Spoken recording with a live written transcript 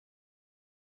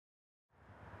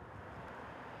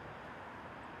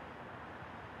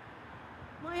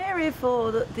here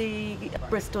for the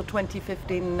Bristol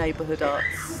 2015 Neighbourhood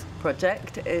Arts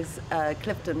project is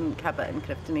Clifton, Cabot and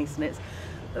Clifton East, and it's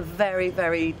a very,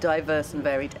 very diverse and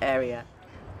varied area.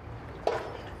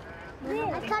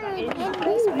 I'm colouring in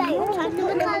this bay, which I'm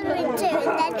going to colour in too,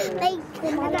 and then make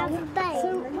another bay.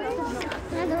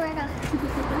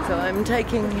 So I'm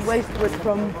taking waste wood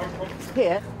from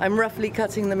here. I'm roughly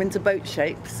cutting them into boat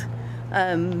shapes,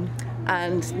 and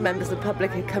members of the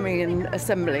public are coming and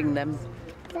assembling them.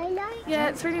 Yeah,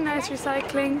 it's really nice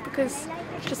recycling because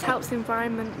it just helps the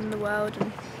environment and the world,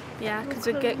 and yeah, because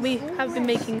we have been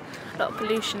making a lot of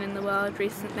pollution in the world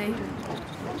recently.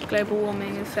 Global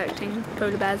warming affecting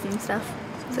polar bears and stuff,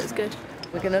 so it's good.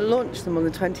 We're going to launch them on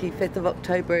the 25th of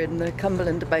October in the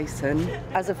Cumberland Basin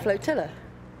as a flotilla.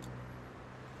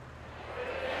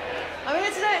 I'm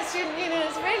here today at Student Union.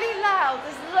 It's really loud.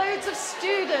 There's loads of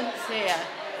students here,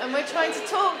 and we're trying to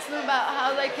talk to them about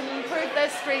how they can improve their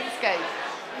streetscape.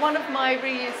 One of my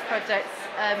reuse projects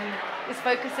is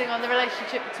focusing on the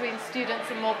relationship between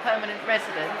students and more permanent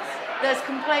residents. There's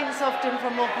complaints often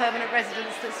from more permanent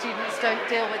residents that students don't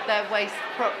deal with their waste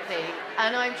properly,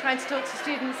 and I'm trying to talk to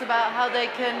students about how they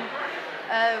can,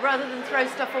 rather than throw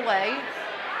stuff away,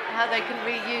 how they can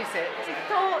reuse it. I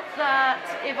thought that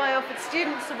if I offered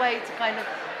students a way to kind of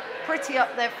pretty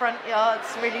up their front yards,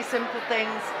 really simple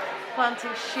things,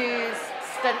 planting shoes,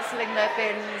 stenciling their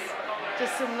bins,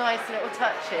 just some nice little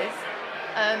touches.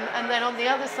 And then on the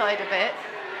other side of it,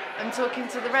 I'm talking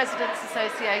to the Residents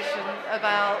Association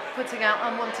about putting out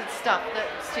unwanted stuff that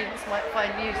students might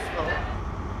find useful.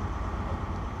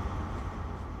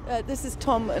 This is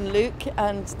Tom and Luke,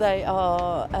 and they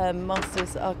are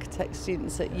Masters Architect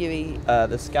students at UE.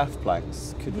 The scaff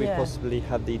planks, could we possibly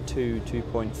have the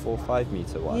 2.45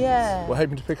 metre ones? Yeah. We're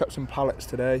hoping to pick up some pallets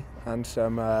today and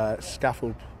some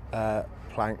scaffold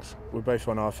planks. We're both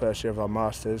on our first year of our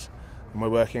Masters, and we're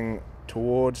working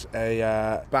towards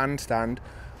a bandstand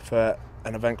for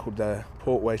an event called the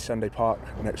Portway Sunday Park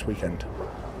next weekend.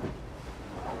 Oh,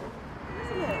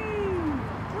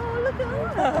 look at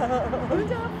that! I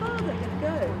wonder how far they're going to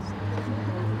go.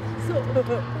 Sort of.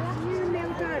 You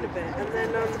kneel down a bit, and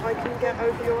then I can get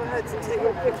over your heads and take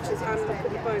your pictures and look at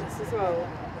the boats as well.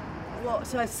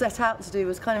 What I set out to do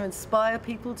was kind of inspire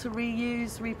people to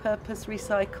reuse, repurpose,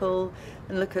 recycle,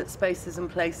 and look at spaces and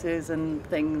places and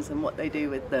things and what they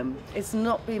do with them. It's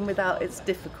not been without its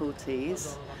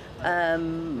difficulties,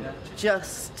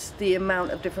 just the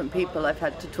amount of different people I've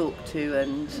had to talk to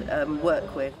and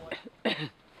work with.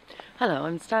 Hello,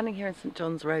 I'm standing here in St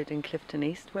John's Road in Clifton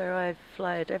East, where I've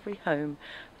flyered every home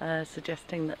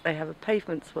suggesting that they have a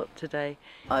pavement swap today.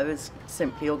 I was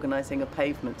simply organising a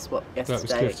pavement swap yesterday. That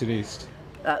was Clifton East?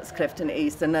 That's Clifton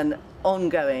East, and then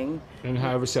ongoing. And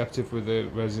how receptive were the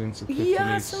residents of Clifton East?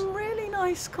 Yeah, some really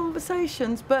nice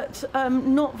conversations, but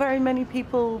not very many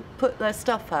people put their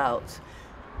stuff out.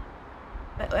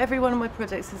 Every one of my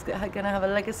projects is going to have a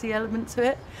legacy element to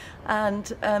it,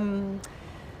 and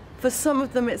for some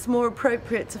of them it's more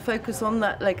appropriate to focus on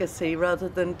that legacy rather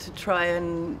than to try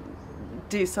and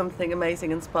do something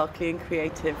amazing and sparkly and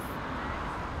creative.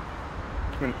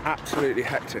 It's been absolutely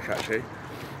hectic actually.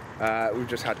 We've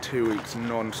just had 2 weeks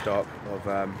non-stop of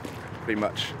pretty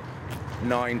much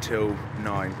 9 till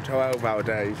 9, 12-hour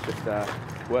days, just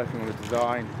working on the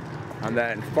design and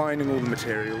then finding all the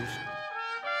materials.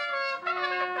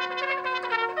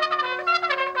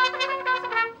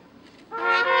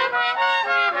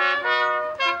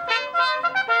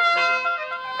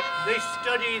 They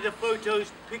study the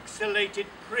photo's pixelated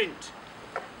print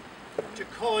to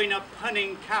coin a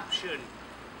punning caption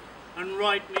and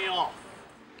write me off.